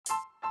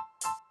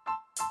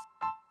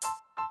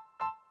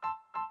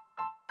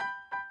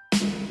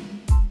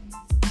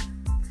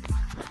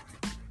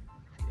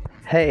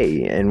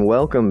Hey, and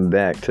welcome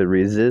back to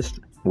Resist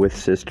with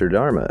Sister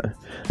Dharma.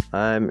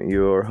 I'm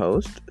your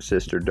host,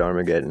 Sister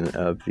Dharmageddon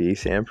of the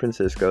San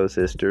Francisco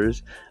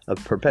Sisters of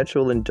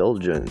Perpetual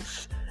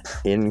Indulgence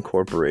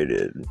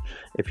Incorporated.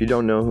 If you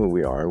don't know who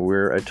we are,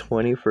 we're a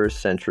 21st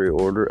century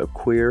order of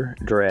queer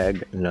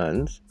drag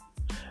nuns,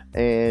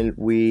 and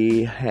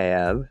we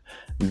have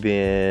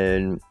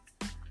been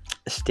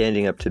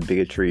standing up to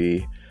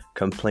bigotry,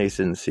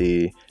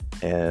 complacency,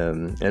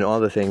 and all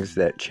the things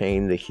that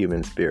chain the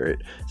human spirit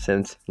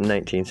since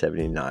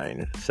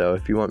 1979. So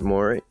if you want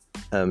more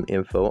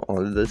info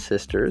on the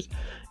sisters,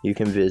 you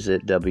can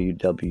visit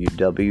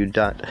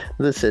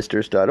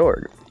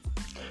www.thesisters.org.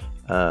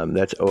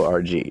 That's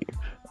O-R-G.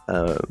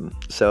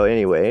 So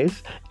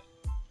anyways,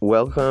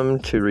 welcome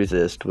to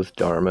Resist with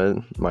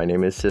Dharma. My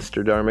name is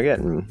Sister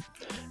Dharmageddon.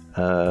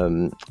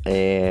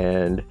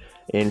 And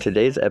in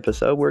today's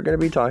episode, we're going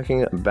to be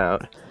talking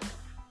about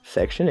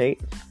Section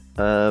 8,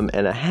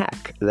 and a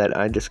hack that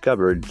I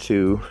discovered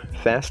to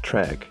fast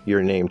track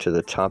your name to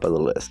the top of the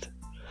list.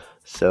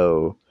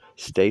 So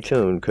stay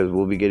tuned, because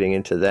we'll be getting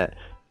into that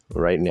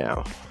right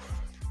now.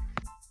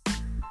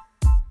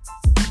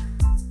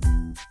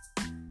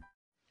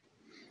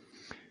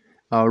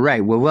 All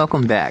right, well,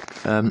 welcome back.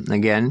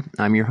 Again,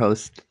 I'm your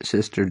host,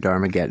 Sister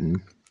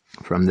Dharmageddon,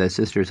 from the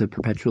Sisters of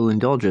Perpetual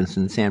Indulgence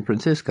in San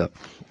Francisco.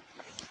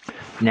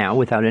 Now,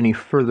 without any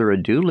further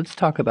ado, let's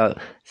talk about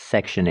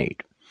Section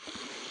 8.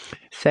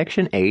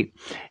 Section 8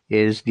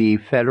 is the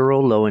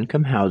federal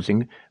low-income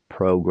housing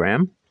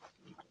program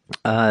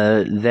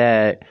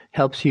that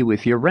helps you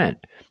with your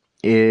rent.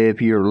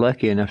 If you're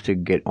lucky enough to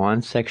get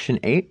on Section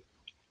 8,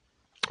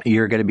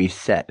 you're going to be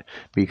set,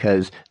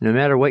 because no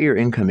matter what your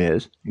income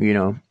is,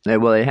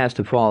 it has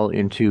to fall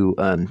into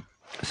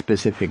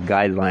specific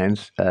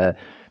guidelines,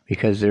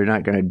 because they're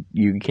not going to,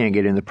 you can't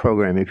get in the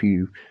program if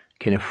you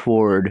can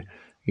afford,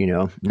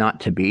 not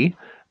to be.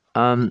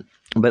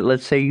 But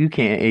let's say you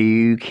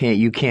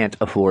can't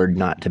afford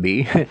not to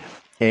be,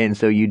 and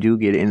so you do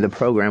get in the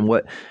program.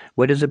 What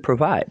does it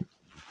provide?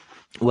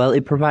 Well,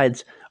 it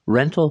provides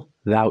rental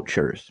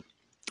vouchers.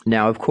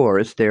 Now, of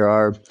course, there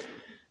are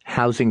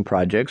housing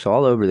projects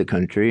all over the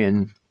country,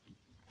 and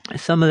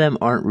some of them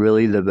aren't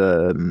really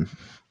the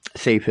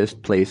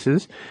safest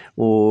places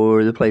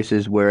or the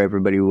places where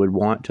everybody would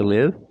want to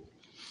live.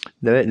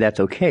 That's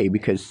okay,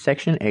 because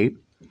Section 8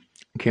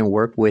 can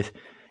work with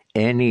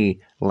any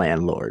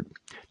landlord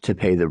to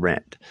pay the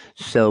rent.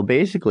 So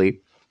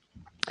basically,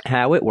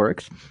 how it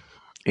works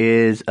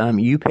is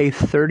you pay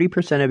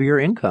 30% of your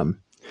income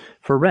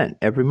for rent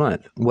every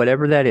month,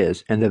 whatever that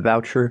is, and the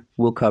voucher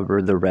will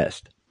cover the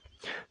rest.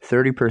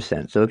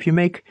 30%. So if you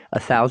make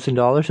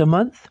 $1,000 a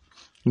month,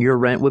 your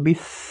rent would be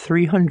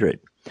 $300.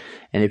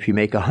 And if you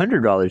make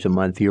 $100 a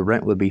month, your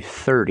rent would be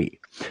 $30.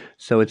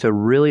 So it's a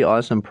really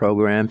awesome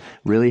program,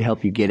 really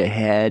help you get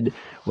ahead,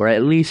 or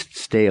at least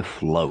stay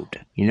afloat.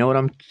 You know what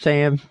I'm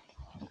saying?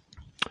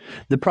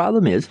 The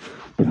problem is,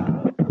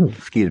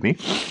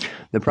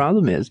 the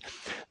problem is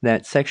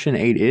that Section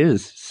 8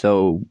 is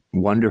so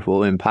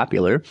wonderful and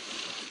popular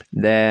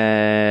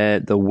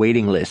that the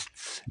waiting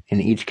lists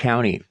in each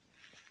county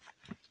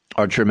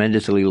are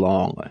tremendously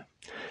long,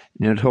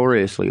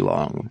 notoriously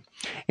long.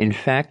 In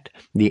fact,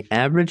 the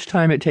average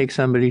time it takes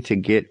somebody to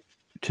get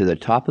to the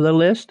top of the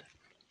list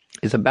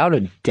is about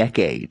a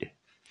decade.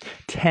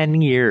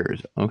 10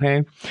 years,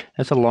 okay?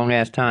 That's a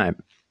long-ass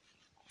time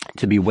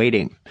to be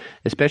waiting,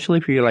 especially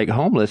if you're like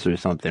homeless or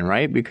something,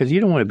 right? Because you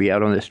don't want to be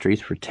out on the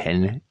streets for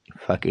 10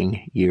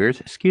 fucking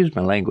years. Excuse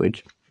my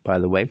language, by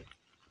the way.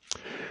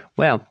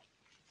 Well,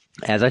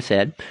 as I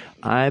said,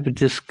 I've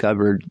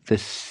discovered the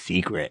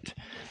secret.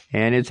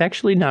 And it's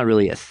actually not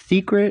really a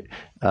secret,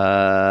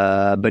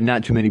 but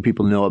not too many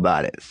people know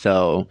about it.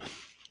 So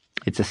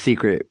it's a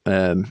secret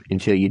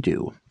until you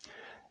do.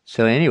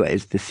 So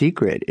anyways, the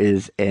secret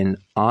is an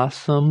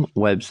awesome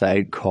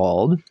website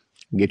called,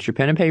 get your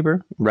pen and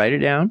paper, write it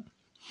down,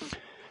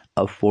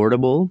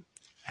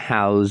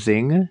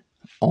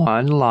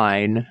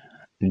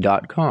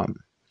 AffordableHousingOnline.com.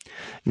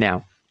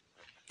 Now,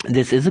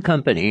 this is a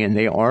company, and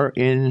they are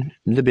in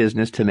the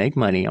business to make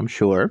money, I'm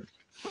sure,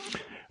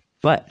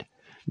 but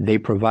they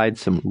provide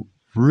some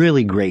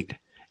really great,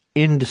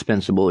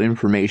 indispensable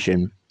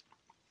information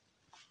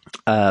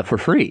for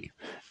free,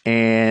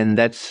 and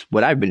that's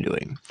what I've been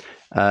doing.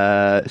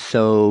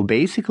 So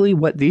basically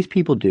what these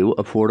people do,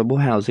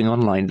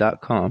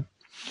 AffordableHousingOnline.com,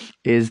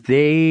 is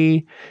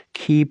they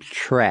keep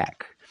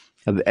track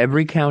of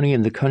every county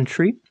in the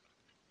country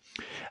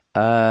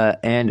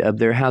and of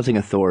their housing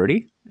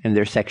authority and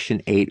their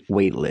Section 8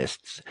 wait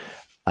lists.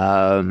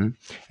 And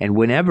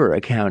whenever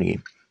a county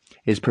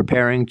is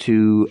preparing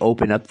to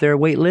open up their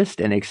wait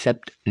list and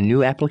accept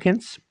new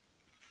applicants,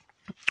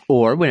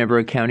 or whenever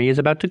a county is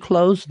about to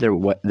close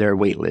their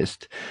wait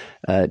list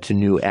to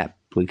new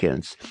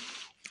applicants,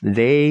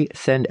 they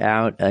send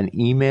out an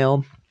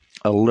email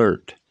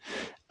alert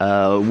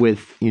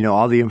with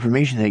all the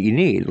information that you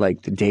need,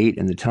 like the date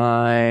and the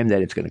time that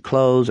it's going to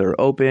close or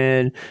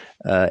open,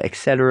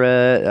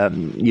 etc.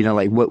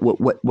 Like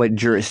what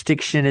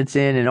jurisdiction it's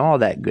in and all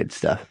that good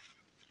stuff.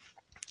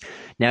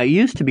 Now, it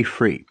used to be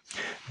free,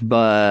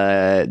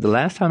 but the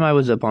last time I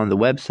was up on the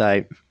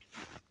website,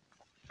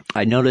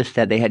 I noticed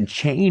that they had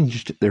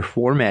changed their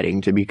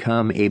formatting to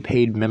become a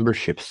paid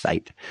membership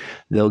site.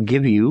 They'll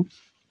give you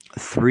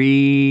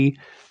three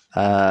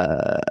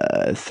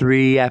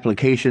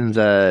applications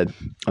a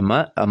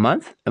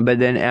month, but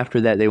then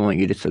after that, they want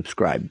you to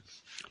subscribe.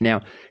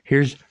 Now,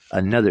 here's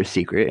another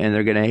secret, and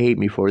they're going to hate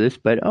me for this,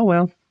 but oh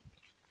well.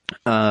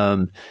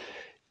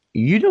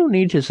 You don't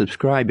need to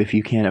subscribe if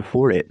you can't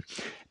afford it,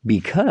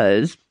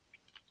 because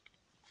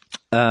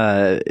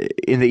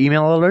in the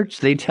email alerts,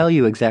 they tell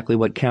you exactly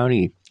what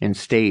county and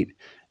state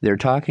they're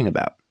talking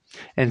about.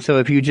 And so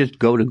if you just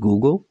go to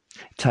Google,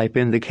 type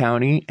in the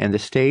county and the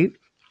state,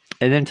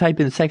 and then type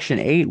in Section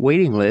 8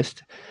 waiting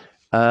list,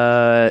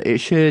 it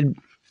should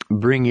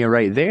bring you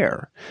right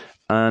there.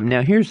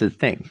 Now, here's the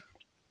thing.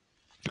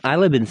 I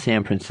live in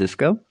San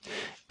Francisco,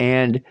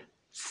 and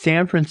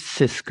San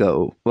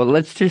Francisco, well,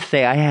 let's just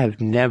say I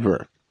have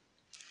never,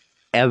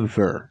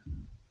 ever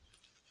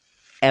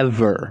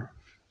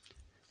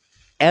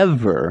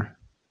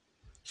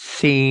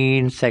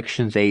seen San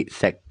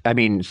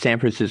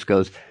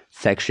Francisco's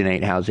Section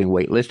 8 housing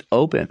wait list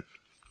open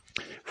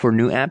for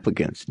new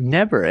applicants.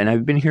 Never. And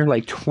I've been here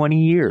like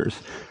 20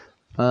 years.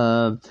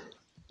 And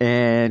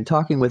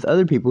talking with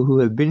other people who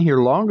have been here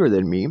longer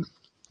than me,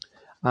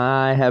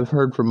 I have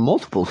heard from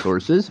multiple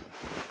sources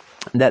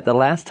that the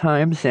last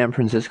time San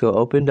Francisco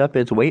opened up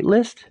its wait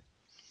list,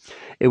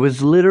 it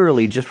was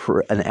literally just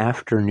for an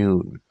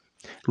afternoon.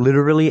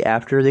 Literally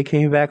after they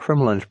came back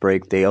from lunch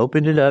break, they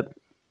opened it up.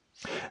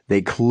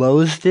 They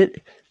closed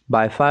it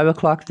by 5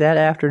 o'clock that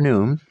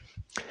afternoon,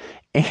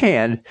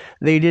 and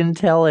they didn't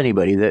tell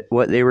anybody that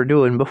what they were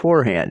doing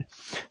beforehand.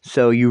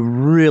 So you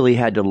really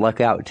had to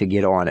luck out to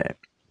get on it,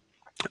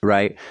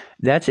 right?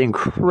 That's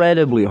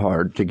incredibly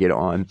hard to get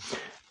on.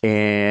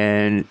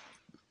 And,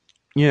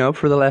 you know,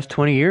 for the last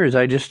 20 years,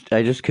 I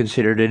just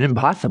considered it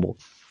impossible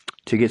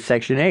to get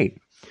Section 8.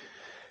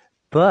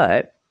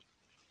 But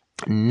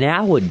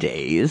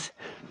nowadays,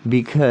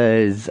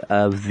 because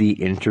of the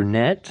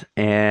internet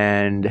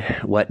and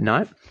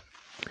whatnot,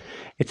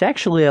 it's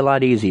actually a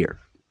lot easier.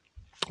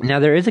 Now,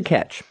 there is a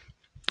catch.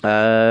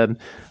 For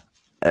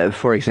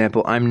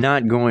example, I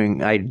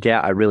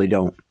really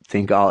don't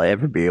think I'll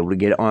ever be able to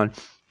get on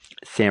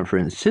San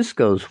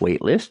Francisco's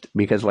wait list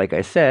because, like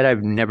I said,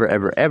 I've never,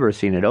 ever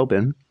seen it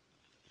open.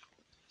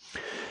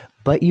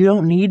 But you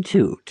don't need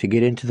to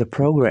get into the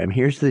program.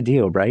 Here's the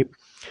deal, right?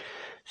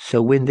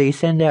 So when they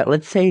send out,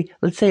 let's say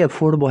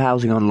Affordable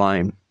Housing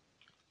Online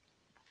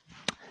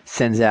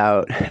sends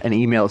out an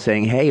email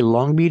saying, hey,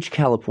 Long Beach,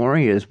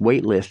 California's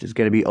wait list is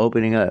going to be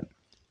opening up.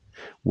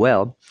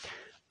 Well,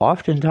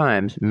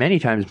 oftentimes, many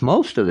times,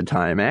 most of the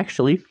time,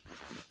 actually,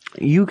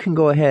 you can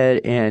go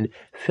ahead and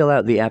fill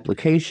out the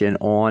application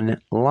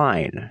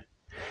online.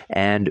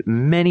 And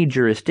many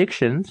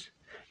jurisdictions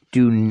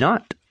do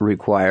not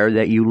require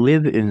that you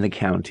live in the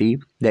county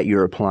that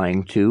you're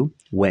applying to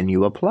when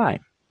you apply.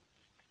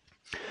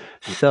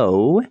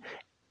 So,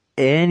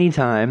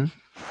 anytime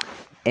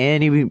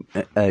any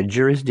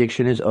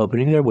jurisdiction is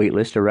opening their wait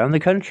list around the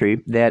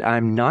country that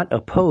I'm not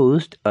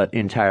opposed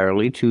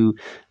entirely to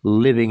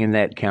living in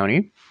that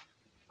county,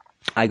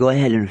 I go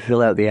ahead and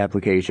fill out the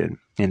application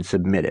and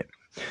submit it.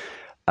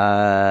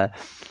 Now,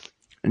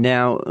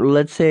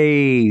 let's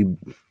say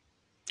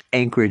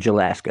Anchorage,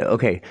 Alaska.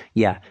 Okay,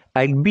 yeah,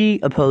 I'd be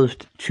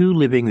opposed to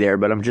living there,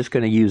 but I'm just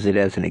going to use it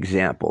as an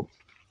example.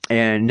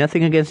 And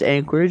nothing against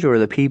Anchorage or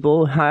the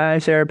people. Hi,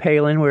 Sarah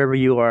Palin, wherever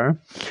you are.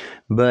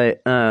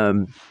 But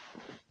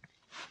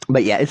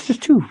yeah, it's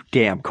just too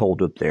damn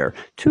cold up there.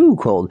 Too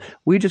cold.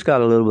 We just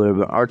got a little bit of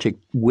an Arctic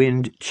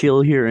wind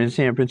chill here in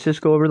San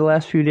Francisco over the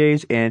last few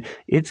days, and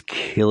it's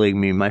killing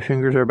me. My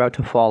fingers are about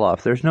to fall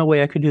off. There's no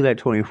way I could do that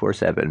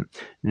 24/7.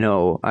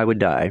 No, I would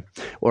die,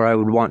 or I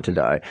would want to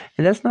die.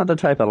 And that's not the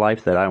type of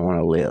life that I want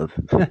to live.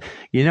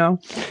 You know?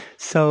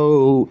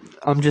 So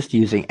I'm just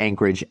using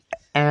Anchorage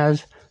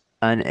as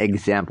an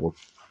example.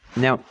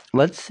 Now,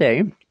 let's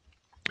say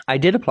I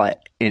did apply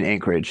in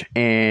Anchorage,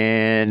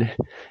 and,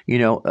 you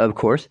know, of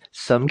course,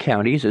 some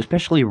counties,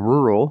 especially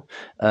rural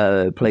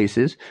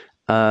places,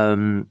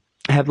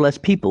 have less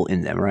people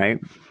in them, right?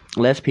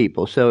 Less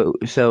people. So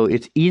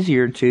it's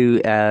easier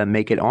to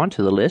make it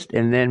onto the list,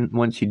 and then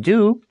once you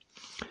do,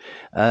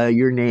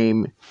 your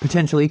name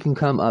potentially can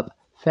come up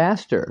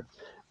faster.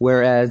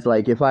 Whereas,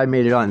 like, if I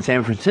made it on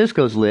San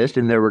Francisco's list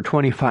and there were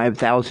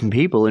 25,000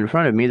 people in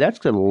front of me,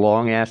 that's a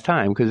long-ass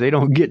time because they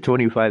don't get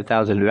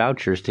 25,000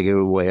 vouchers to give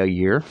away a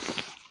year.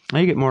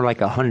 They get more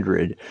like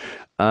 100.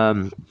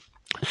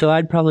 So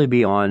I'd probably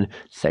be on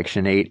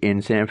Section 8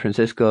 in San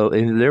Francisco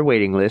in their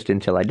waiting list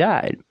until I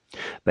died.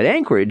 But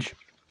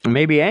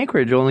maybe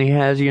Anchorage only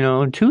has,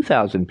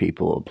 2,000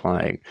 people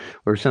applying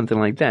or something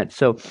like that.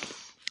 So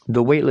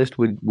the wait list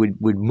would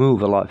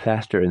move a lot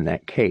faster in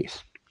that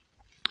case.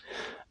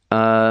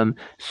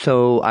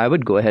 So I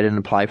would go ahead and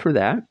apply for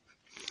that.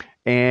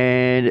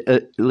 And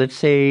let's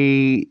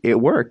say it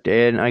worked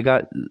and I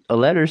got a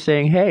letter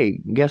saying,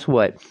 hey, guess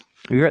what?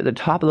 You're at the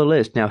top of the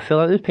list. Now fill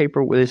out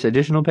this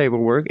additional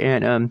paperwork,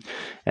 and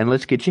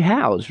let's get you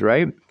housed,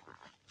 right?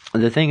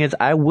 The thing is,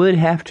 I would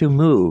have to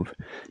move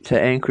to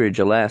Anchorage,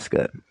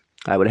 Alaska.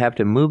 I would have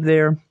to move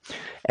there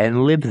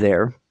and live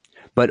there,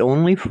 but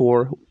only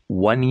for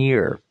 1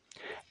 year.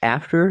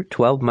 After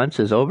 12 months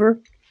is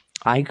over,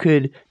 I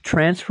could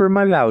transfer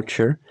my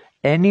voucher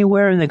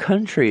anywhere in the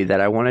country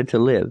that I wanted to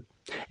live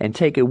and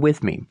take it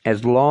with me,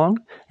 as long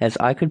as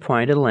I could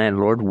find a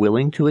landlord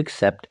willing to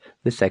accept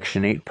the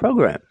Section 8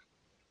 program.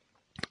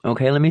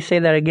 Okay, let me say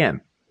that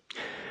again.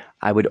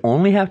 I would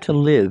only have to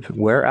live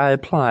where I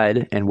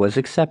applied and was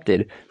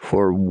accepted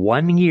for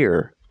 1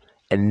 year,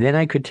 and then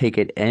I could take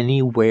it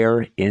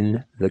anywhere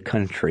in the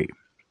country.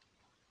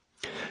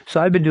 So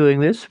I've been doing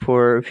this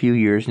for a few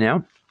years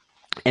now,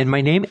 and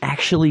my name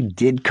actually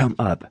did come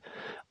up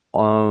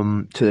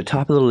to the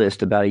top of the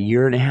list about 1.5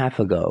 years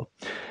ago.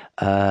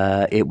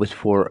 It was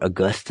for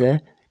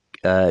Augusta,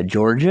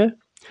 Georgia,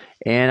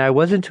 and I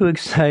wasn't too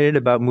excited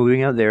about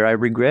moving out there. I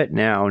regret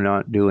now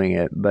not doing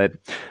it, but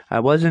I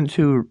wasn't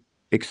too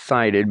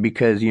excited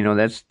because, you know,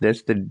 that's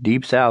the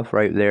deep South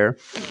right there,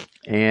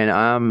 and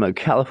I'm a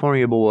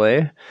California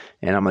boy,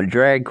 and I'm a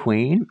drag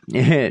queen,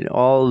 and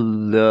all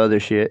the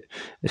other shit.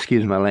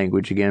 Excuse my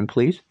language again,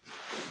 please.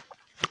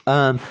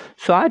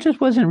 So I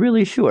just wasn't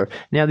really sure.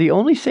 Now, the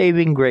only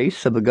saving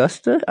grace of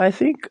Augusta, I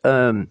think,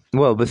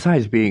 well,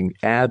 besides being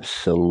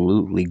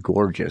absolutely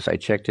gorgeous, I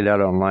checked it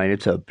out online.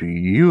 It's a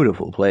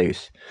beautiful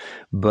place,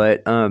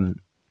 but one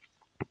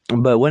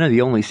of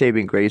the only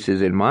saving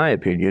graces, in my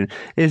opinion,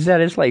 is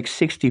that it's like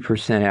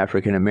 60%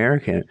 African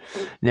American.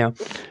 Now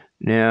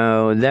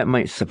that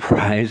might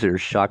surprise or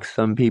shock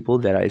some people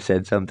that I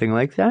said something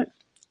like that,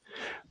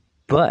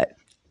 but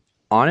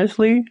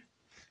honestly,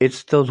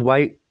 it's those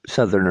white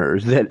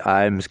Southerners that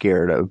I'm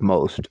scared of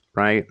most,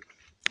 right?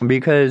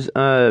 Because,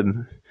 I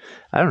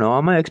don't know,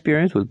 all my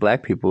experience with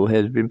black people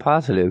has been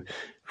positive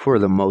for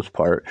the most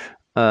part.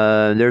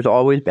 There's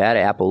always bad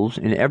apples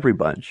in every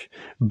bunch.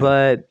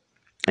 But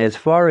as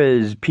far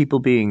as people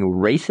being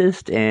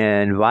racist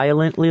and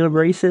violently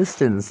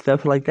racist and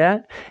stuff like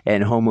that,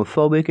 and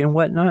homophobic and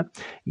whatnot,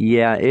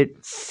 yeah, it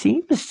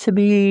seems to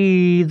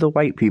be the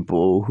white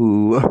people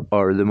who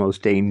are the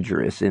most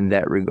dangerous in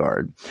that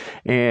regard.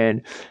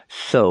 And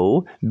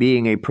so,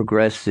 being a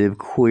progressive,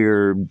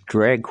 queer,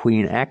 drag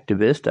queen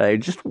activist, I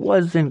just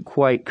wasn't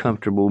quite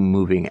comfortable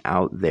moving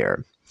out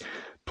there.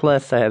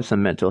 Plus, I have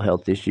some mental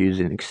health issues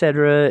and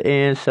etc.,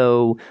 and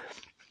so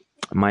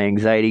my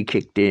anxiety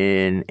kicked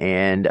in,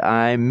 and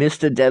I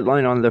missed a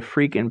deadline on the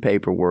freaking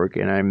paperwork,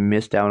 and I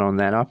missed out on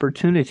that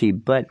opportunity.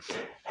 But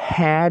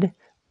had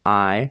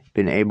I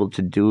been able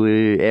to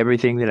do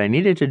everything that I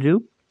needed to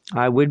do,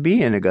 I would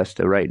be in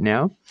Augusta right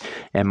now,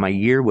 and my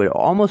year would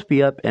almost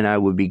be up, and I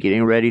would be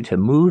getting ready to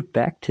move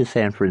back to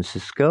San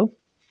Francisco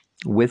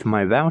with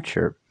my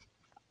voucher.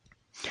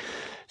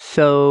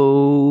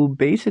 So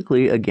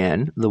basically,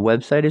 again, the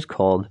website is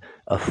called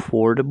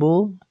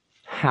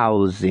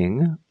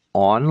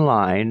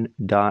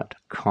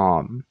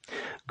AffordableHousingOnline.com.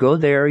 Go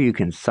there. You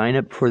can sign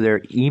up for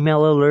their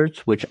email alerts,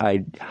 which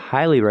I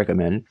highly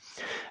recommend.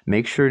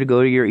 Make sure to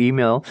go to your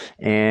email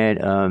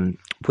and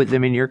put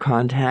them in your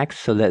contacts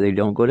so that they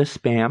don't go to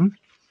spam.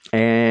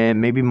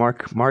 And maybe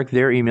mark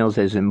their emails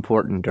as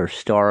important, or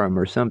star them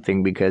or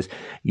something, because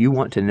you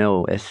want to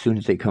know as soon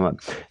as they come up.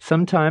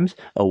 Sometimes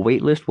a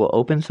wait list will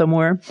open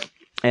somewhere,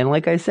 and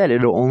like I said,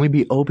 it'll only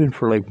be open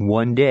for like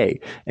 1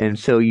 day. And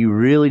so you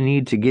really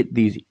need to get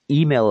these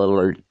email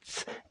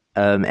alerts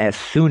as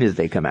soon as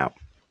they come out.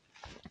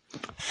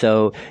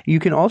 So you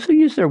can also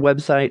use their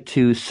website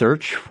to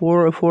search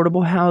for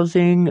affordable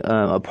housing,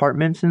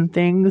 apartments and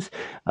things.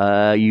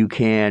 You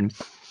can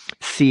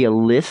see a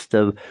list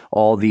of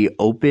all the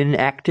open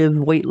active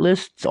wait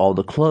lists, all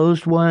the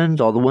closed ones,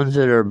 all the ones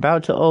that are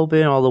about to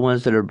open, all the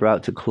ones that are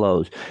about to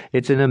close.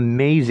 It's an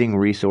amazing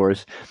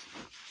resource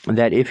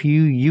that if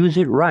you use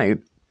it right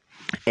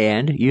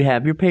and you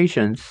have your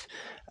patience,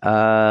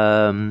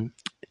 it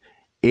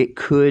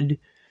could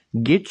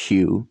get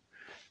you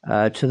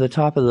to the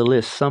top of the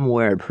list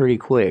somewhere pretty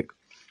quick.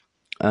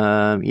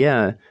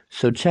 Yeah,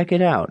 so check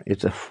it out.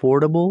 It's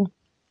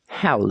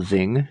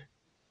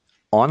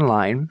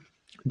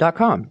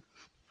AffordableHousingOnline.com.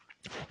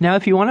 Now,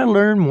 if you want to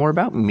learn more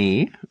about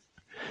me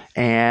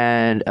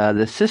and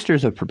the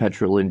Sisters of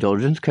Perpetual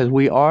Indulgence, because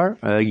we are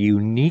a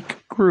unique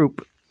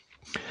group,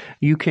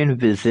 you can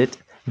visit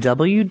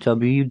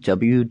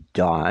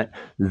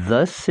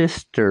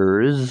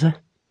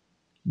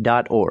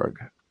www.thesisters.org.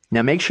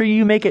 Now, make sure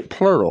you make it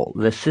plural,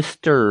 the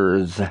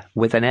sisters,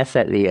 with an S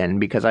at the end,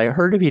 because I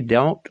heard if you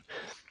don't,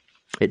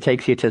 it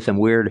takes you to some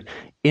weird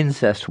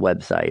incest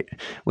website,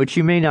 which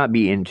you may not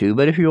be into,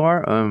 but if you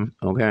are,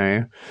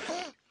 okay.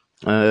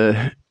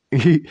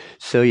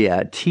 So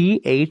yeah,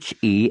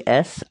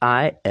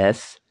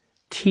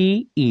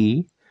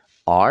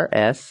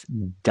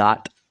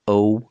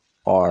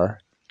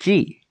 THESISTERS.org.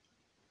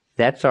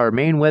 That's our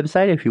main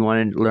website if you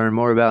want to learn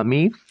more about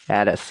me.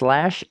 Add a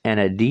slash and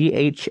a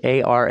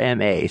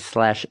DHARMA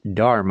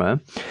 /Dharma,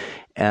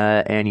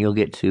 and you'll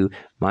get to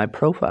my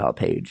profile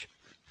page.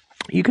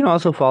 You can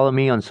also follow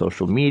me on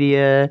social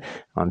media,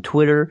 on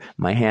Twitter.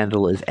 My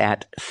handle is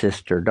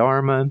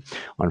 @SisterDharma.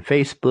 On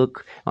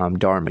Facebook, I'm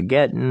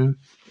Dharmageddon.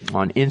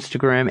 On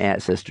Instagram,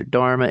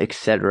 @SisterDharma,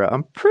 etc.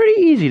 I'm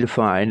pretty easy to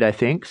find, I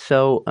think.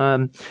 So,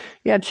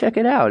 yeah, check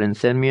it out and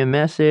send me a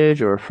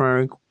message or a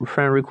friend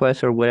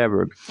request or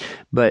whatever.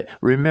 But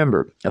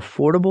remember,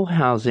 affordable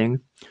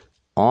housing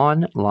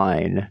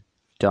online.com.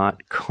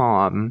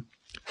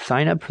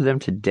 Sign up for them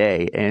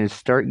today and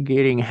start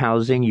getting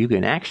housing you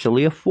can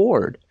actually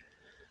afford.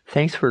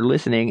 Thanks for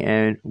listening,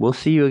 and we'll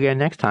see you again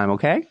next time,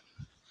 okay?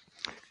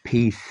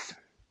 Peace.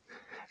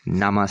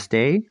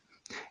 Namaste.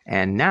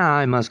 And now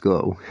I must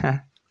go.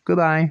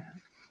 Goodbye.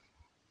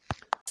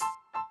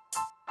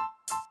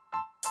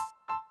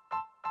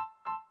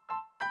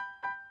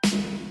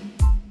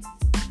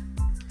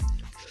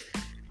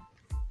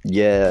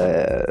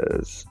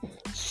 Yes.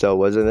 So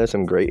wasn't that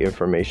some great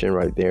information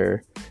right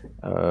there?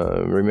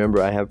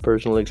 Remember, I have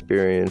personal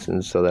experience,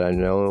 and so that I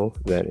know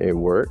that it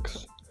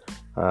works.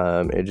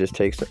 It just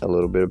takes a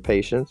little bit of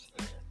patience,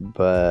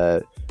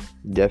 but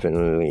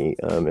definitely,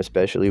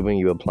 especially when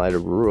you apply to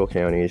rural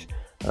counties,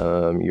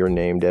 your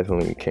name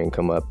definitely can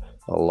come up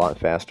a lot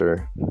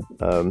faster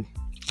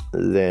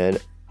than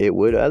it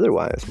would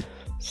otherwise.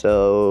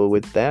 So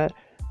with that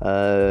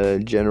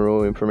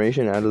general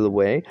information out of the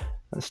way,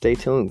 stay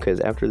tuned, because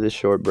after this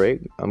short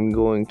break, I'm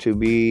going to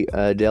be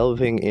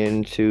delving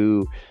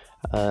into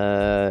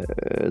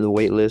the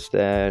wait lists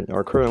that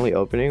are currently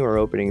opening or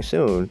opening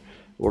soon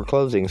or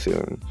closing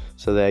soon,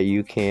 so that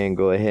you can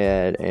go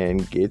ahead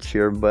and get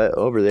your butt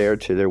over there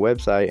to their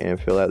website and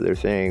fill out their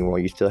thing while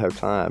you still have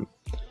time.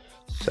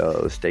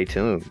 So stay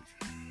tuned.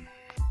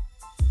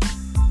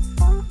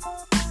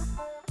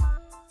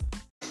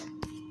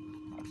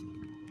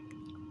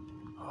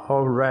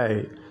 All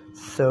right,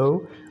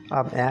 so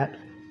I'm at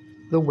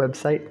the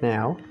website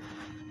now,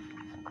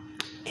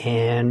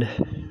 and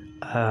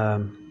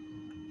I'm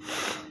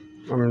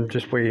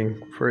just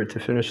waiting for it to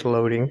finish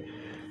loading.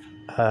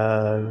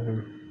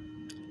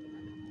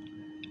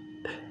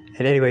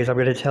 And anyways, I'm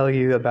going to tell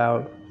you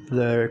about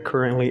the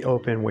currently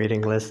open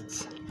waiting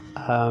lists.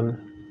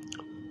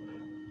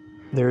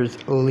 There's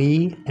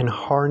Lee and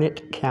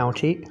Harnett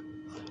County,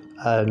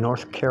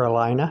 North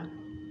Carolina,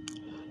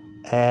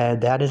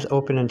 and that is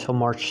open until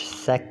March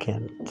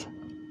 2nd,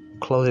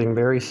 closing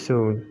very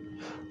soon.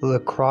 La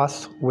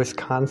Crosse,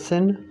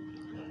 Wisconsin,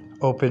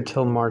 open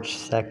till March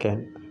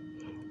 2nd.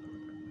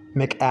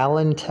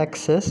 McAllen,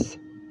 Texas,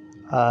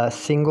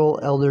 single,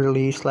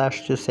 elderly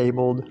 /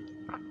 disabled.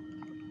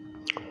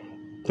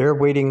 Their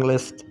waiting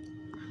list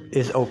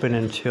is open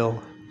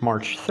until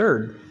March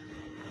 3rd.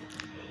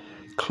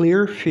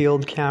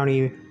 Clearfield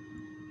County,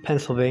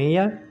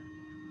 Pennsylvania.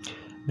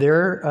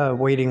 Their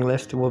waiting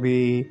list will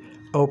be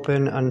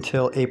open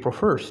until April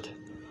 1st.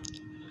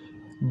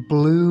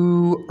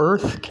 Blue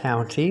Earth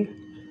County,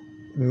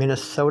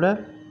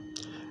 Minnesota,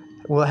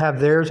 will have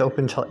theirs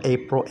open until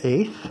April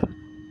 8th.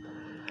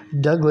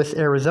 Douglas,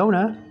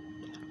 Arizona,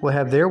 will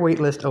have their wait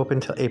list open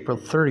until April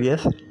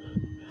 30th.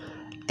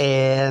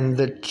 And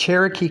the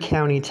Cherokee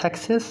County,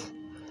 Texas,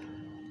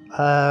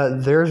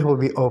 theirs will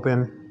be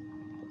open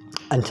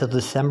until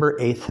December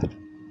 8th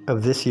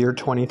of this year,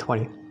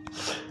 2020.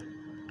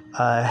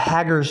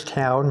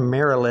 Hagerstown,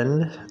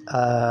 Maryland,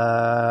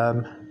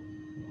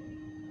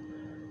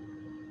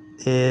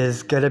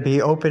 is going to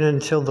be open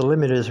until the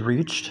limit is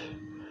reached.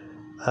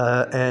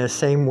 And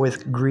same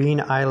with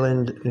Green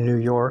Island, New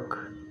York,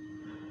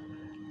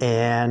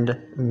 and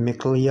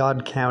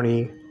McLeod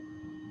County,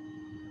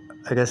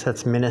 I guess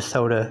that's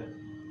Minnesota.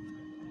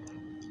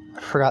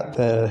 I forgot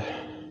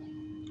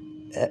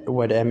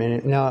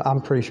no,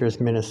 I'm pretty sure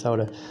it's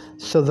Minnesota.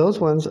 So those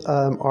ones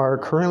are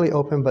currently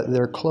open, but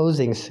they're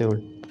closing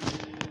soon.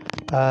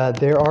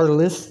 There are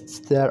lists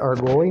that are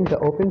going to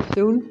open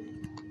soon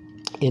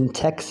in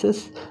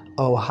Texas,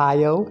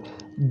 Ohio,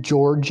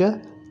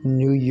 Georgia,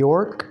 New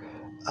York,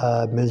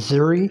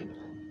 Missouri,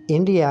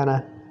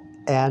 Indiana,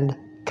 and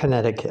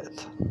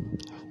Connecticut.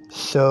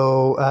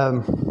 So,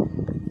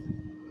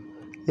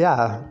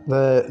 yeah,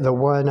 the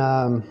one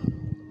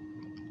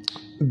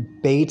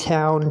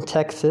Baytown,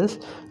 Texas,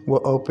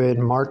 will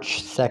open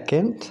March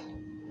 2nd.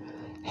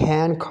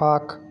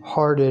 Hancock,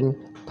 Hardin,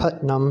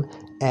 Putnam,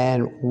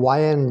 and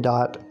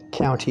Wyandotte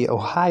County,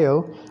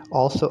 Ohio,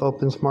 also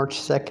opens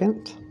March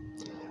 2nd.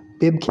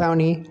 Bibb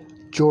County,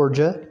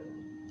 Georgia,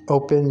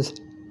 opens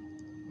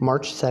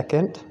March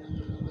 2nd.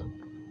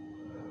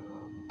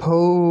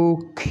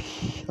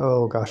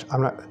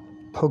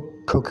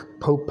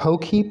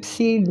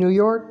 Poughkeepsie, New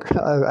York.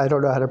 I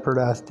don't know how to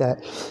pronounce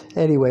that.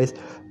 Anyways,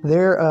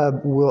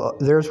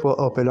 theirs will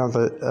open on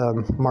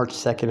the March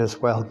 2nd as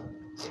well.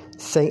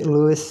 St.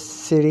 Louis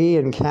City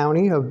and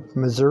County of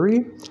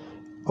Missouri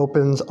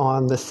opens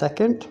on the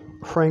 2nd.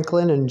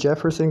 Franklin and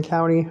Jefferson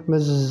County,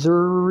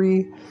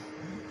 Missouri.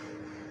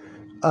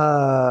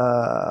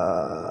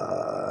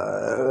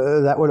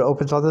 That one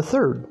opens on the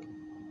 3rd.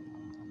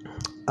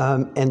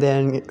 And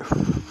then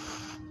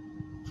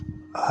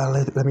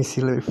let me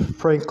see.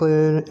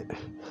 Franklin,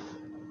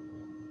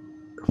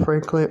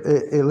 Franklin,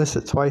 it lists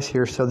it twice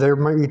here, so there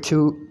might be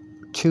two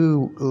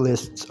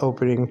lists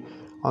opening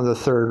on the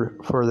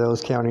 3rd for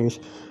those counties.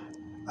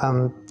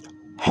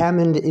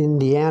 Hammond,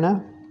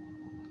 Indiana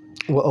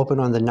will open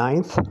on the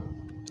 9th.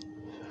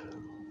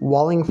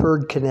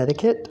 Wallingford,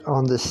 Connecticut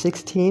on the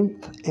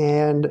 16th,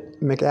 and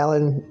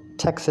McAllen,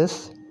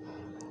 Texas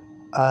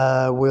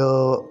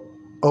will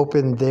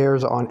open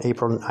theirs on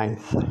April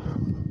 9th.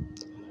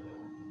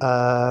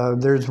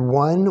 There's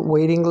one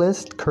waiting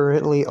list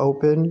currently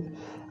open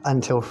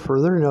until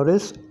further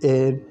notice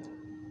in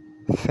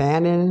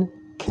Fannin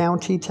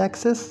County,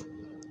 Texas.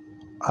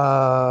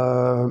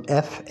 Fannin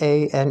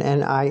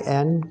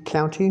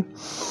County.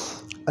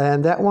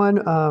 And that one,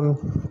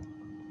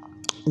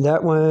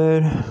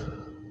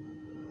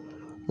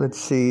 let's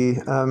see.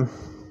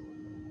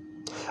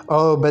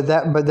 But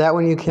that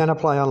one you can't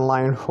apply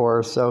online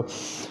for, so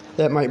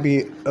that might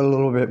be a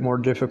little bit more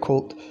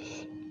difficult.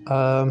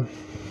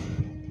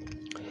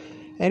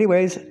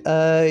 Anyways,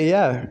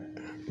 yeah,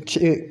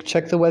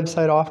 check the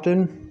website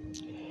often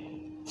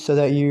so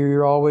that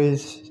you're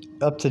always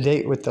up to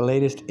date with the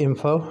latest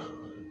info.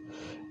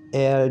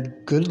 And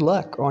good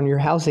luck on your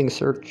housing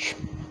search.